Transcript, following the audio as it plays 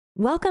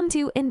Welcome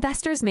to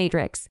Investor's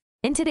Matrix.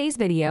 In today's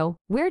video,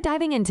 we're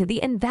diving into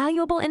the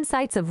invaluable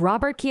insights of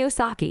Robert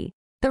Kiyosaki,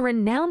 the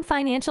renowned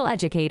financial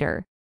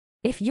educator.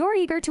 If you're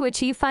eager to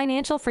achieve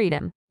financial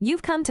freedom,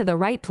 you've come to the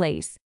right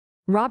place.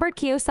 Robert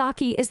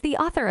Kiyosaki is the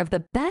author of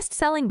the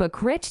best-selling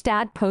book Rich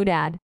Dad, Poor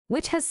Dad,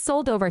 which has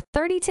sold over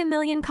 32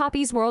 million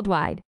copies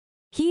worldwide.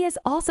 He is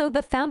also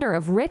the founder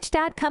of Rich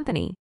Dad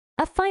Company,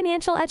 a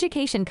financial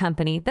education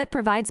company that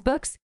provides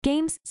books,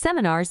 games,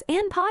 seminars,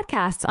 and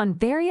podcasts on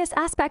various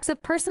aspects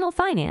of personal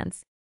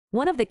finance.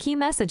 One of the key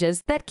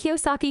messages that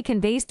Kiyosaki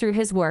conveys through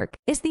his work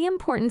is the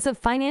importance of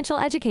financial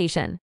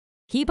education.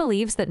 He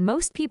believes that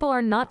most people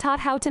are not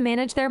taught how to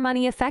manage their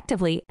money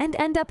effectively and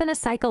end up in a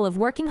cycle of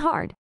working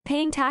hard,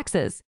 paying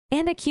taxes,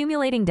 and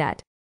accumulating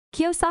debt.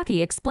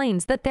 Kiyosaki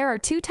explains that there are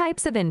two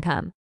types of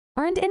income: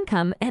 earned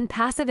income and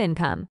passive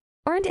income.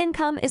 Earned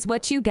income is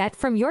what you get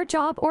from your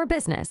job or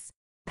business.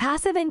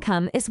 Passive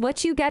income is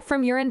what you get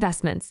from your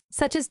investments,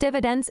 such as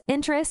dividends,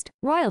 interest,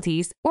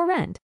 royalties, or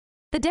rent.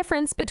 The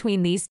difference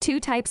between these two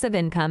types of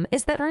income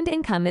is that earned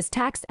income is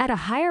taxed at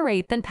a higher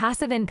rate than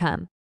passive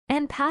income,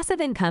 and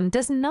passive income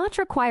does not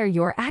require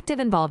your active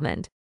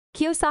involvement.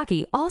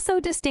 Kiyosaki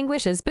also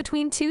distinguishes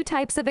between two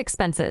types of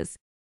expenses: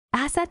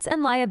 assets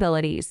and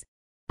liabilities.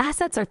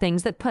 Assets are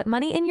things that put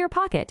money in your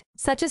pocket,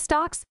 such as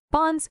stocks,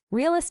 bonds,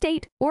 real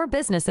estate, or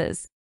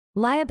businesses.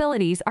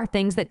 Liabilities are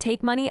things that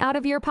take money out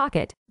of your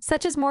pocket,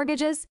 such as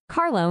mortgages,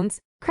 car loans,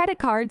 credit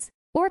cards,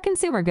 or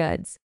consumer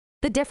goods.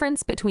 The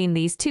difference between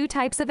these two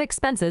types of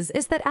expenses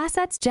is that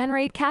assets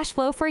generate cash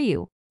flow for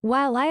you,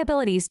 while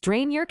liabilities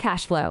drain your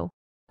cash flow.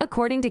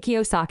 According to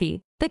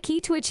Kiyosaki, the key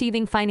to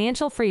achieving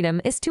financial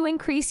freedom is to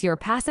increase your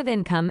passive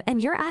income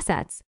and your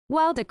assets,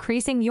 while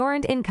decreasing your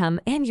earned income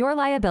and your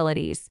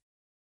liabilities.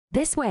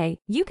 This way,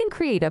 you can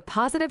create a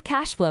positive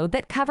cash flow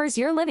that covers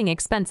your living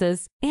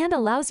expenses and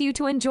allows you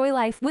to enjoy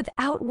life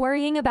without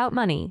worrying about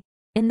money.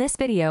 In this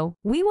video,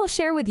 we will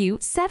share with you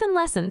 7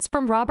 lessons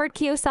from Robert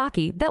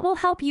Kiyosaki that will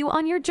help you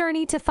on your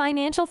journey to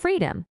financial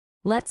freedom.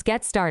 Let's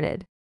get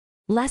started.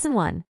 Lesson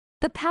 1.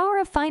 The power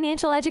of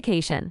financial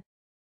education.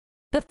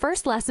 The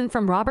first lesson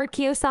from Robert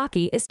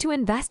Kiyosaki is to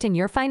invest in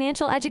your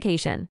financial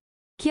education.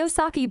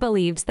 Kiyosaki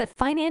believes that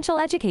financial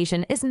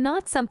education is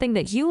not something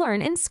that you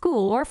learn in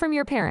school or from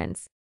your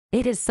parents.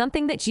 It is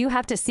something that you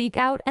have to seek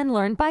out and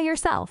learn by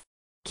yourself.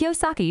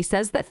 Kiyosaki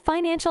says that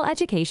financial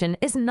education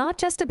is not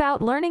just about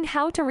learning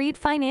how to read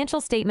financial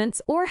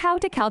statements or how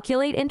to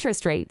calculate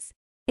interest rates.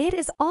 It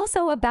is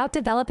also about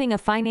developing a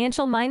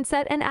financial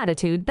mindset and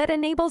attitude that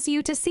enables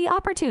you to see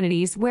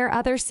opportunities where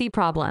others see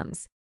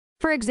problems.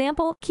 For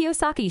example,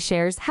 Kiyosaki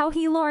shares how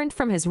he learned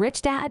from his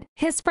rich dad,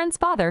 his friend's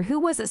father who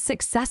was a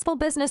successful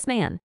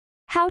businessman,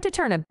 how to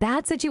turn a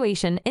bad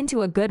situation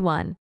into a good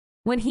one.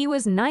 When he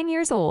was 9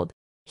 years old,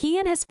 he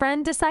and his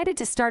friend decided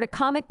to start a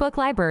comic book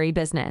library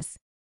business.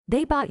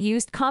 They bought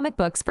used comic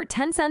books for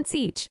 10 cents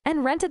each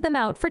and rented them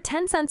out for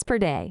 10 cents per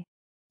day.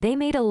 They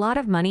made a lot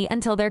of money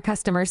until their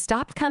customers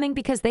stopped coming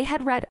because they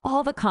had read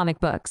all the comic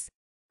books.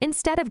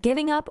 Instead of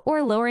giving up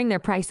or lowering their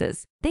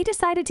prices, they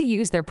decided to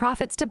use their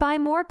profits to buy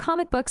more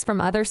comic books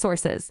from other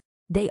sources.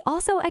 They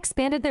also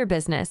expanded their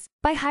business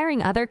by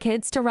hiring other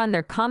kids to run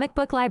their comic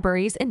book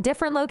libraries in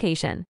different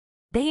locations.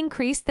 They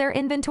increased their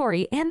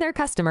inventory and their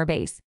customer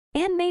base,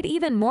 and made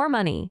even more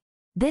money.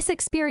 This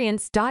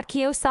experience taught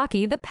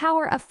Kiyosaki the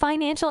power of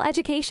financial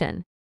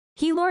education.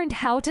 He learned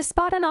how to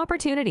spot an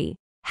opportunity,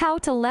 how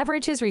to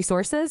leverage his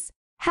resources,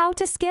 how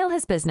to scale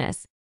his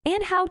business,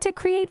 and how to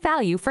create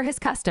value for his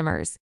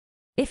customers.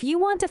 If you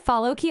want to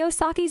follow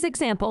Kiyosaki's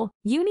example,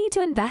 you need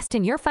to invest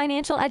in your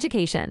financial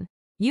education.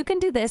 You can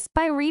do this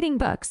by reading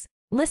books,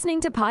 listening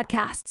to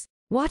podcasts,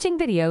 watching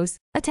videos,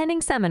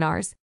 attending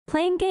seminars,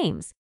 playing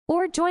games,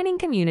 or joining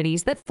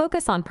communities that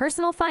focus on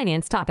personal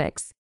finance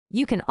topics.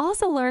 You can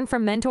also learn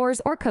from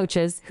mentors or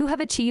coaches who have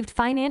achieved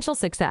financial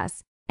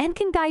success and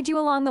can guide you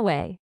along the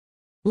way.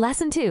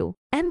 Lesson 2.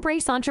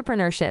 Embrace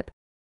entrepreneurship.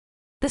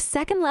 The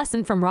second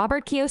lesson from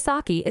Robert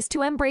Kiyosaki is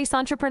to embrace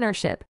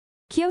entrepreneurship.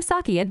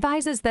 Kiyosaki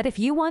advises that if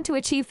you want to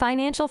achieve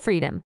financial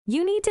freedom,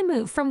 you need to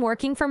move from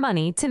working for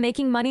money to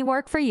making money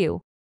work for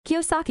you.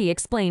 Kiyosaki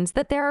explains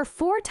that there are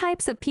 4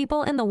 types of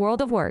people in the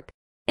world of work: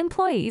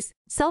 employees,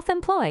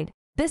 self-employed,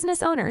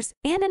 business owners,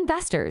 and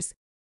investors.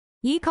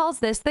 He calls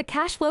this the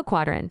cash flow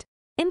quadrant.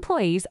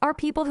 Employees are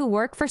people who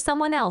work for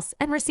someone else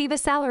and receive a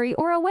salary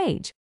or a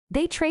wage.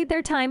 They trade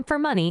their time for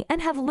money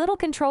and have little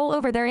control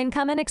over their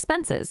income and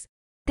expenses.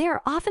 They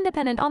are often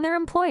dependent on their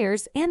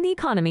employers and the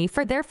economy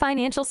for their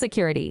financial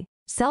security.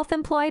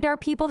 Self-employed are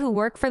people who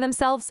work for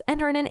themselves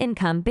and earn an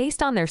income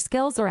based on their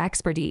skills or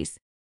expertise.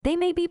 They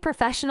may be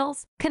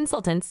professionals,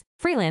 consultants,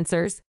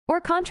 freelancers,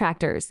 or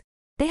contractors.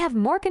 They have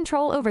more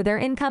control over their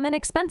income and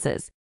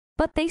expenses,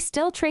 but they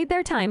still trade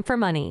their time for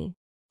money.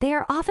 They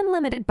are often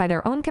limited by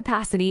their own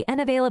capacity and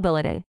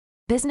availability.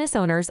 Business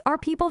owners are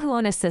people who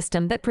own a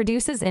system that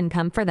produces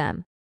income for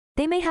them.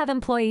 They may have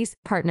employees,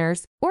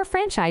 partners, or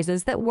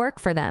franchises that work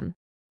for them.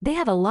 They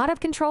have a lot of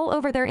control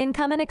over their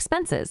income and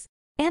expenses,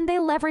 and they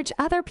leverage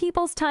other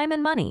people's time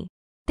and money.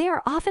 They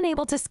are often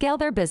able to scale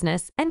their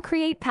business and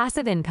create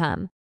passive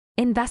income.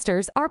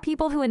 Investors are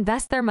people who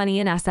invest their money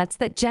in assets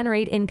that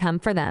generate income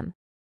for them.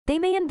 They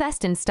may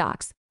invest in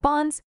stocks,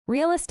 bonds,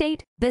 real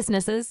estate,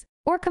 businesses,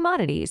 or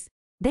commodities.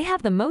 They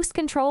have the most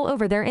control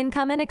over their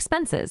income and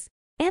expenses,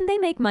 and they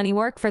make money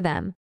work for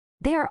them.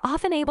 They are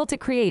often able to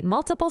create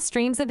multiple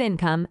streams of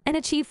income and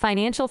achieve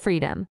financial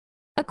freedom.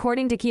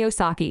 According to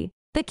Kiyosaki,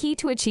 the key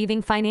to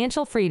achieving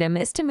financial freedom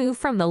is to move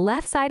from the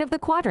left side of the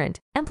quadrant,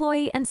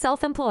 employee and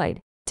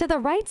self-employed, to the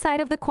right side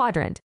of the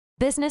quadrant,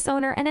 business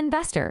owner and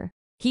investor.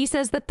 He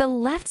says that the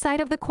left side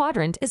of the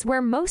quadrant is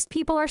where most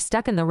people are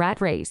stuck in the rat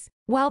race,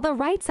 while the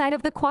right side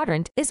of the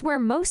quadrant is where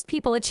most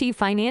people achieve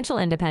financial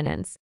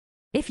independence.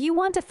 If you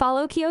want to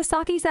follow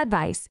Kiyosaki's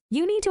advice,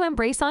 you need to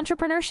embrace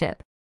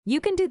entrepreneurship. You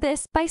can do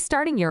this by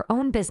starting your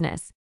own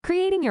business,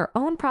 creating your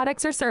own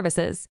products or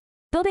services,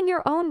 building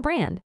your own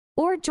brand,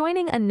 or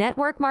joining a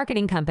network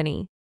marketing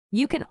company.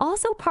 You can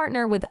also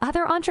partner with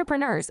other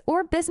entrepreneurs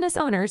or business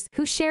owners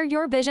who share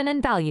your vision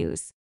and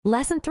values.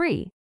 Lesson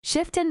 3.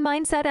 Shift in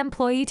mindset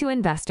employee to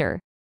investor.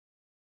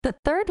 The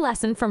third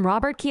lesson from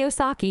Robert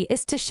Kiyosaki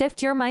is to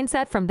shift your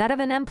mindset from that of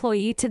an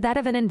employee to that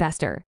of an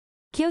investor.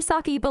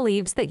 Kiyosaki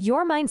believes that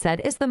your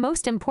mindset is the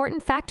most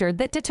important factor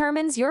that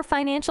determines your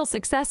financial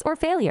success or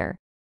failure.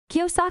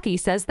 Kiyosaki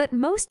says that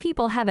most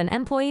people have an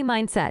employee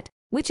mindset,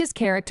 which is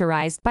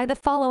characterized by the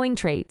following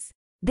traits.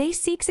 They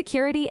seek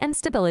security and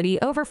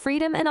stability over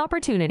freedom and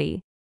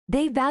opportunity.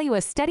 They value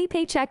a steady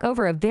paycheck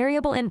over a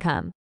variable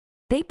income.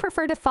 They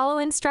prefer to follow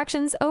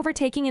instructions over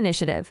taking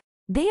initiative.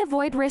 They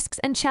avoid risks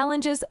and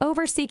challenges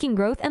over seeking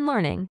growth and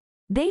learning.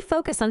 They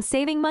focus on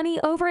saving money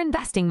over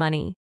investing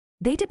money.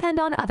 They depend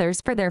on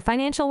others for their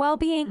financial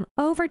well-being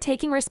over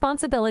taking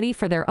responsibility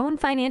for their own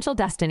financial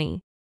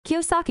destiny.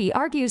 Kiyosaki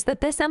argues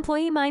that this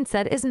employee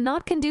mindset is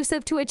not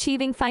conducive to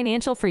achieving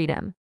financial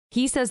freedom.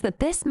 He says that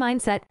this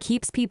mindset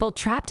keeps people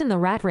trapped in the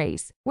rat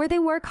race, where they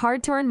work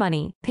hard to earn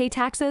money, pay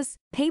taxes,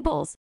 pay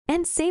bills,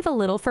 and save a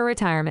little for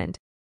retirement.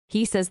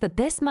 He says that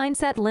this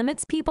mindset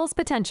limits people's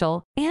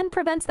potential and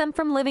prevents them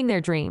from living their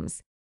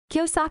dreams.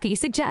 Kiyosaki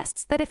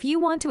suggests that if you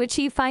want to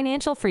achieve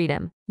financial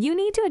freedom, you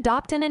need to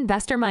adopt an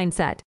investor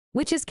mindset,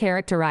 which is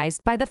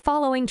characterized by the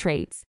following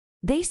traits.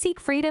 They seek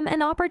freedom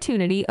and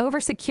opportunity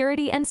over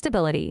security and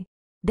stability.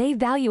 They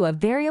value a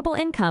variable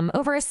income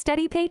over a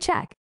steady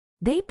paycheck.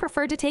 They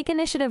prefer to take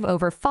initiative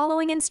over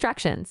following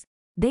instructions.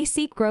 They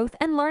seek growth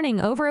and learning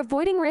over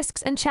avoiding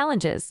risks and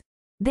challenges.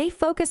 They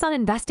focus on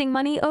investing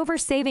money over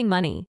saving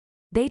money.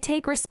 They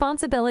take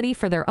responsibility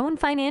for their own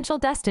financial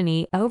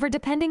destiny over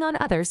depending on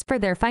others for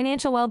their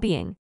financial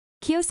well-being.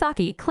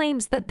 Kiyosaki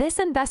claims that this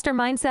investor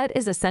mindset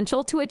is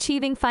essential to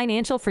achieving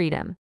financial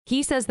freedom.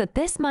 He says that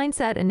this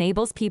mindset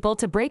enables people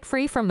to break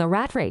free from the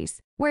rat race,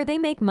 where they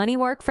make money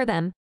work for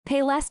them,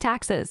 pay less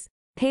taxes,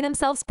 pay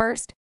themselves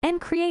first, and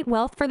create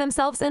wealth for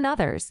themselves and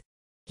others.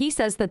 He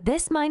says that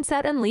this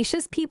mindset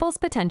unleashes people's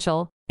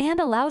potential and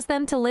allows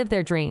them to live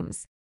their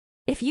dreams.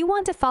 If you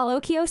want to follow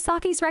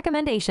Kiyosaki's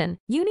recommendation,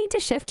 you need to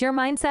shift your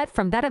mindset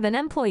from that of an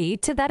employee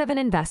to that of an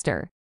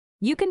investor.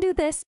 You can do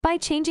this by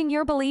changing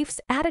your beliefs,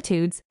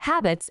 attitudes,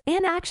 habits,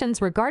 and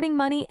actions regarding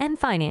money and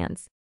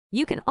finance.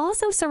 You can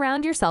also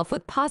surround yourself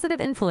with positive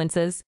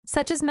influences,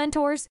 such as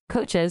mentors,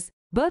 coaches,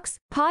 books,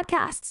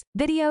 podcasts,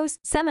 videos,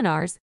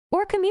 seminars,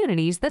 or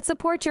communities that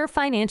support your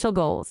financial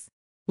goals.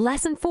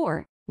 Lesson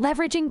 4.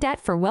 Leveraging debt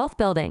for wealth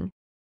building.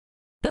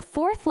 The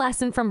fourth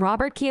lesson from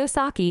Robert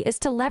Kiyosaki is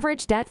to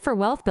leverage debt for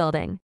wealth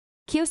building.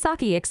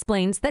 Kiyosaki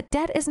explains that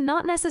debt is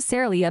not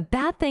necessarily a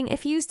bad thing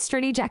if used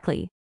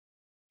strategically.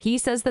 He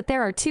says that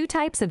there are two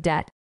types of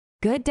debt: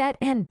 good debt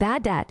and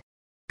bad debt.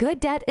 Good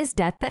debt is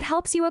debt that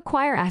helps you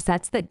acquire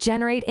assets that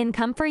generate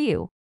income for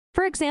you.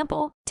 For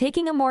example,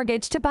 taking a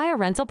mortgage to buy a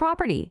rental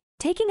property,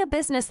 taking a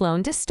business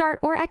loan to start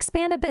or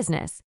expand a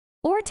business,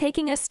 or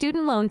taking a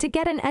student loan to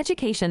get an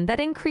education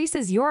that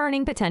increases your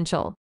earning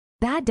potential.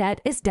 Bad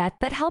debt is debt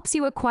that helps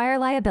you acquire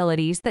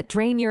liabilities that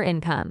drain your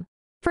income.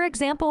 For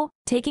example,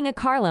 taking a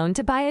car loan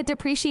to buy a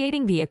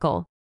depreciating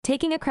vehicle,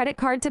 taking a credit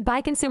card to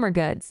buy consumer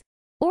goods,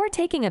 or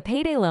taking a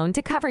payday loan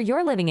to cover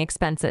your living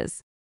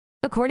expenses.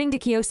 According to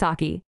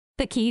Kiyosaki,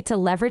 the key to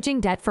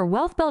leveraging debt for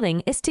wealth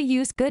building is to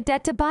use good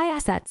debt to buy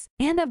assets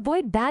and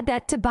avoid bad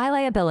debt to buy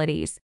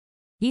liabilities.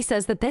 He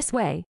says that this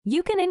way,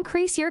 you can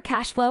increase your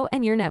cash flow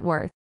and your net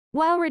worth,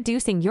 while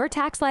reducing your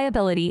tax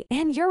liability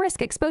and your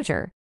risk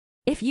exposure.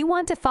 If you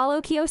want to follow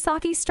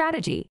Kiyosaki's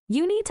strategy,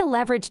 you need to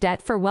leverage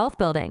debt for wealth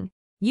building.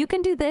 You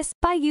can do this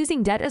by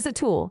using debt as a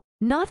tool,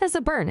 not as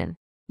a burden.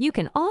 You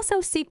can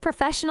also seek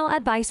professional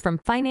advice from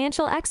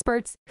financial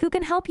experts who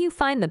can help you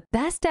find the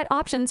best debt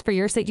options for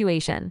your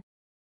situation.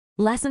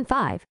 Lesson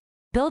 5.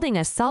 Building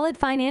a solid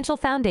financial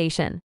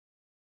foundation.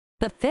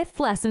 The fifth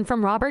lesson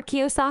from Robert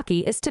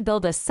Kiyosaki is to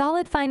build a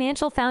solid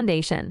financial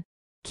foundation.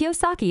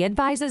 Kiyosaki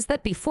advises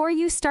that before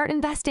you start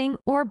investing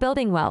or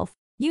building wealth,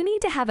 you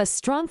need to have a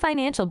strong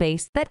financial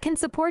base that can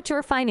support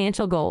your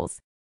financial goals.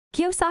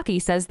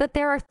 Kiyosaki says that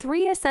there are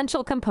 3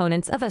 essential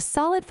components of a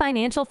solid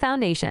financial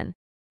foundation: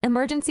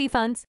 emergency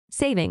funds,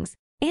 savings,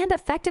 and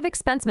effective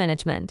expense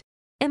management.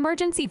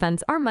 Emergency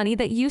funds are money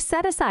that you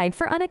set aside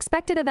for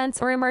unexpected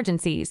events or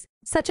emergencies,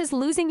 such as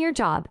losing your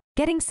job,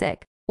 getting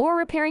sick, or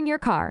repairing your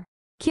car.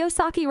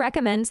 Kiyosaki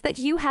recommends that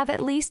you have at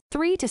least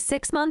 3 to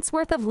 6 months'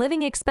 worth of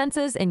living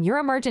expenses in your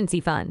emergency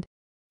fund.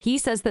 He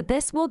says that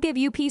this will give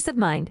you peace of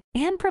mind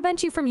and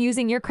prevent you from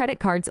using your credit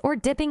cards or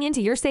dipping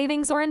into your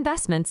savings or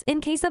investments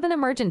in case of an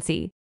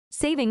emergency.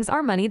 Savings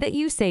are money that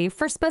you save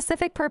for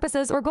specific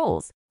purposes or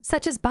goals,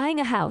 such as buying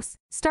a house,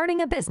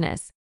 starting a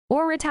business,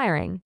 or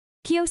retiring.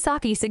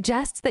 Kiyosaki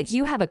suggests that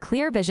you have a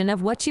clear vision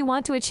of what you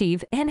want to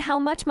achieve and how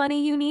much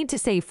money you need to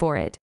save for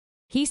it.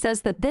 He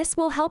says that this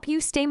will help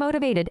you stay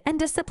motivated and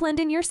disciplined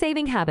in your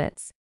saving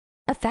habits.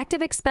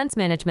 Effective expense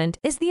management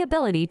is the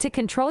ability to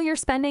control your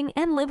spending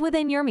and live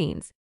within your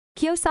means.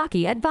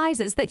 Kiyosaki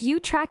advises that you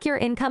track your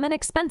income and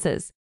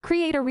expenses,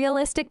 create a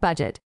realistic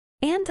budget,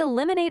 and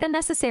eliminate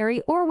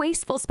unnecessary or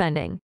wasteful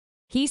spending.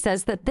 He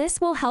says that this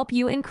will help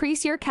you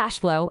increase your cash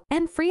flow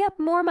and free up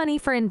more money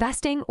for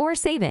investing or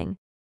saving.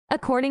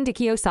 According to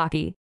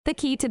Kiyosaki, the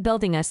key to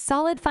building a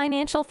solid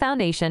financial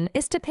foundation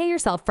is to pay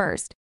yourself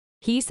first.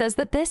 He says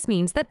that this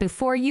means that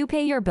before you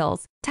pay your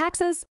bills,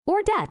 taxes,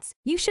 or debts,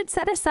 you should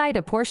set aside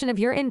a portion of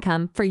your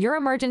income for your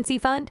emergency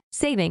fund,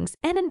 savings,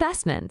 and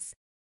investments.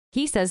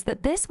 He says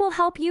that this will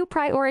help you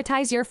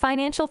prioritize your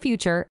financial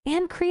future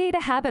and create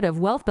a habit of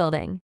wealth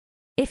building.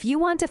 If you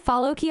want to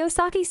follow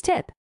Kiyosaki's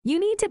tip, you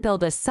need to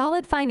build a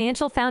solid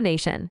financial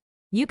foundation.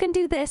 You can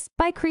do this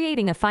by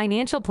creating a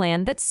financial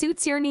plan that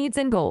suits your needs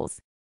and goals.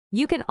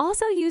 You can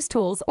also use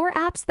tools or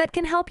apps that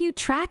can help you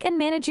track and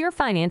manage your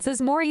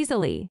finances more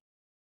easily.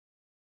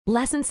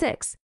 Lesson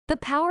 6. The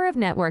Power of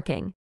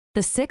Networking.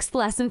 The sixth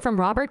lesson from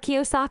Robert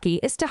Kiyosaki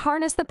is to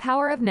harness the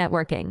power of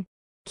networking.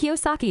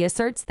 Kiyosaki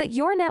asserts that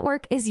your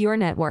network is your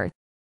net worth.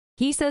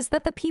 He says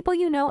that the people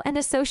you know and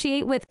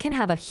associate with can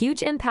have a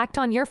huge impact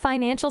on your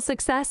financial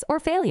success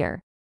or failure.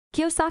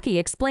 Kiyosaki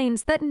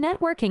explains that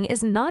networking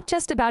is not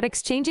just about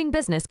exchanging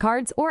business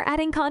cards or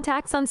adding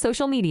contacts on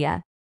social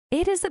media.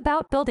 It is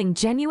about building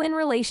genuine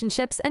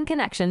relationships and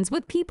connections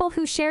with people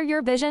who share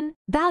your vision,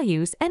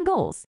 values, and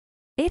goals.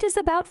 It is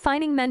about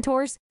finding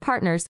mentors,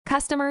 partners,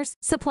 customers,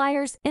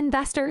 suppliers,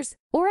 investors,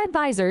 or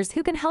advisors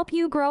who can help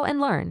you grow and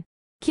learn.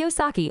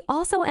 Kiyosaki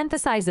also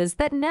emphasizes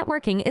that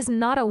networking is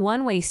not a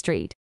one-way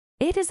street.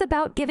 It is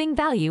about giving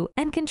value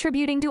and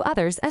contributing to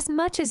others as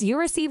much as you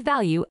receive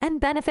value and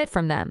benefit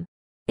from them.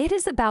 It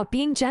is about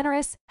being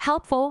generous,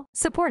 helpful,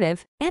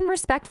 supportive, and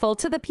respectful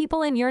to the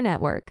people in your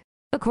network.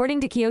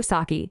 According to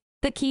Kiyosaki,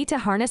 the key to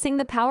harnessing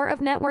the power of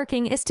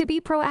networking is to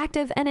be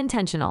proactive and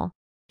intentional.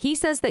 He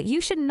says that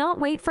you should not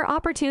wait for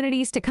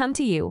opportunities to come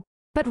to you,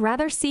 but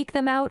rather seek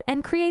them out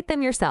and create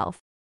them yourself.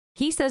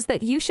 He says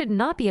that you should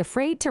not be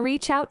afraid to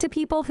reach out to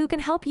people who can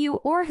help you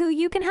or who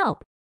you can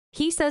help.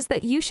 He says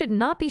that you should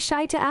not be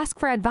shy to ask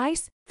for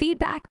advice,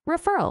 feedback,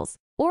 referrals,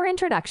 or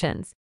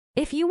introductions.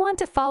 If you want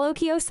to follow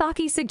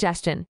Kiyosaki's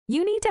suggestion,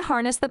 you need to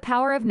harness the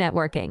power of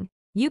networking.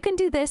 You can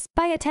do this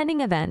by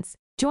attending events,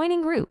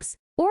 joining groups,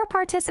 or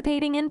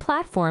participating in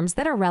platforms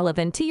that are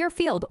relevant to your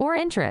field or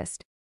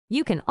interest.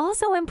 You can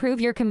also improve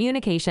your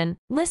communication,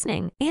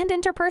 listening, and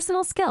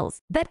interpersonal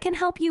skills that can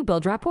help you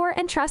build rapport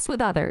and trust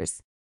with others.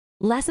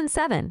 Lesson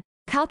 7.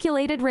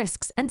 Calculated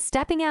risks and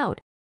stepping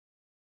out.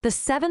 The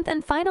seventh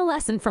and final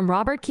lesson from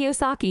Robert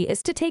Kiyosaki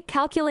is to take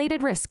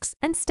calculated risks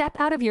and step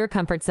out of your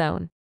comfort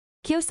zone.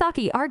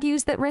 Kiyosaki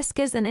argues that risk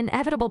is an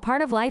inevitable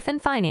part of life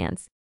and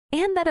finance,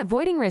 and that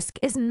avoiding risk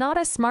is not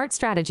a smart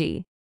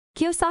strategy.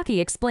 Kiyosaki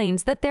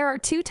explains that there are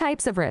two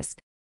types of risk: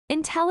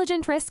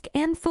 intelligent risk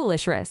and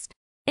foolish risk.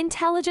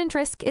 Intelligent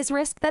risk is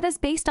risk that is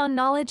based on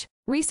knowledge,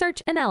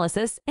 research,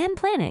 analysis, and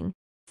planning.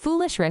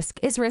 Foolish risk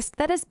is risk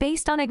that is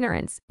based on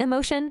ignorance,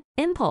 emotion,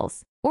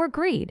 impulse, or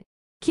greed.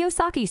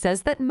 Kiyosaki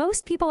says that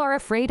most people are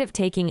afraid of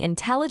taking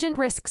intelligent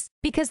risks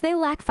because they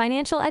lack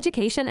financial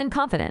education and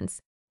confidence.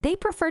 They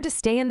prefer to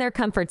stay in their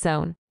comfort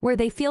zone, where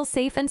they feel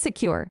safe and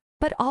secure,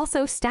 but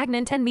also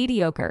stagnant and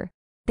mediocre.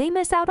 They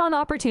miss out on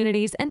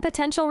opportunities and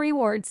potential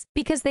rewards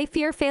because they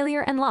fear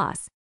failure and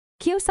loss.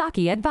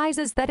 Kiyosaki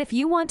advises that if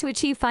you want to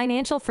achieve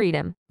financial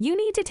freedom, you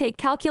need to take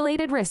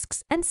calculated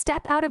risks and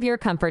step out of your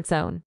comfort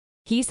zone.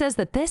 He says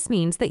that this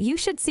means that you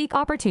should seek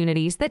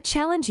opportunities that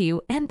challenge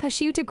you and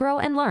push you to grow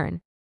and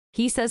learn.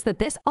 He says that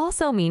this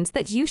also means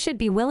that you should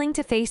be willing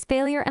to face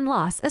failure and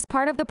loss as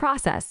part of the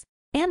process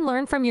and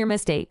learn from your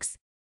mistakes.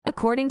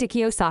 According to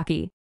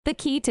Kiyosaki, the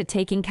key to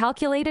taking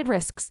calculated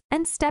risks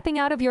and stepping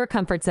out of your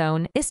comfort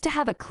zone is to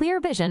have a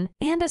clear vision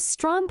and a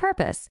strong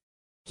purpose.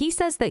 He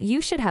says that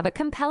you should have a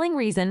compelling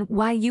reason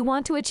why you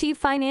want to achieve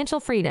financial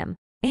freedom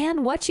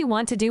and what you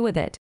want to do with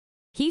it.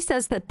 He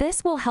says that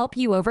this will help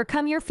you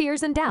overcome your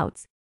fears and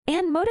doubts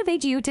and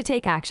motivate you to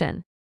take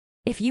action.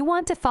 If you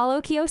want to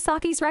follow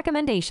Kiyosaki's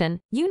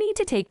recommendation, you need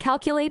to take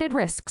calculated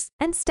risks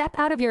and step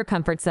out of your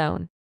comfort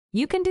zone.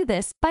 You can do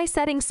this by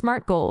setting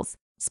SMART goals: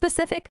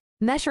 specific,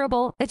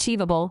 measurable,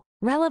 achievable,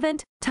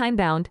 relevant,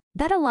 time-bound,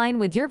 that align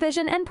with your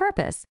vision and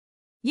purpose.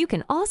 You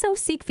can also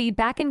seek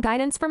feedback and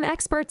guidance from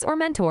experts or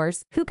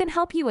mentors who can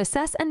help you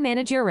assess and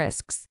manage your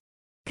risks.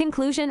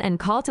 Conclusion and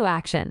call to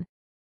action.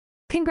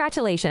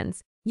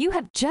 Congratulations! You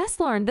have just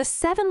learned the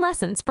 7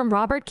 lessons from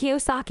Robert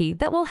Kiyosaki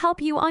that will help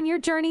you on your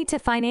journey to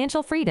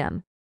financial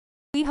freedom.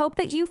 We hope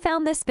that you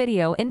found this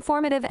video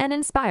informative and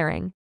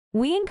inspiring.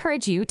 We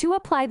encourage you to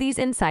apply these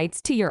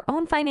insights to your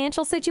own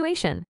financial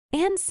situation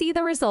and see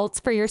the results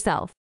for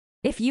yourself.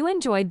 If you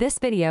enjoyed this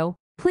video,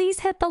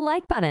 please hit the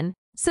like button,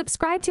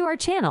 subscribe to our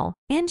channel,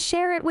 and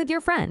share it with your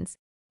friends.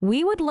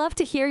 We would love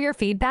to hear your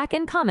feedback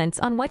and comments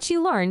on what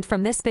you learned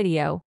from this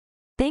video.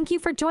 Thank you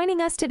for joining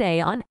us today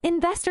on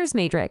Investor's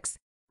Matrix.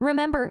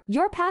 Remember,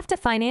 your path to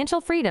financial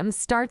freedom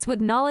starts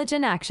with knowledge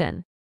and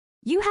action.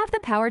 You have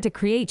the power to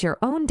create your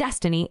own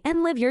destiny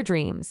and live your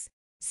dreams.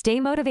 Stay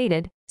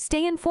motivated,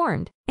 stay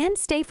informed, and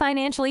stay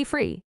financially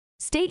free.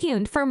 Stay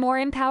tuned for more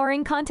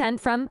empowering content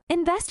from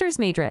Investor's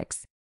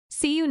Matrix.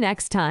 See you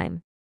next time.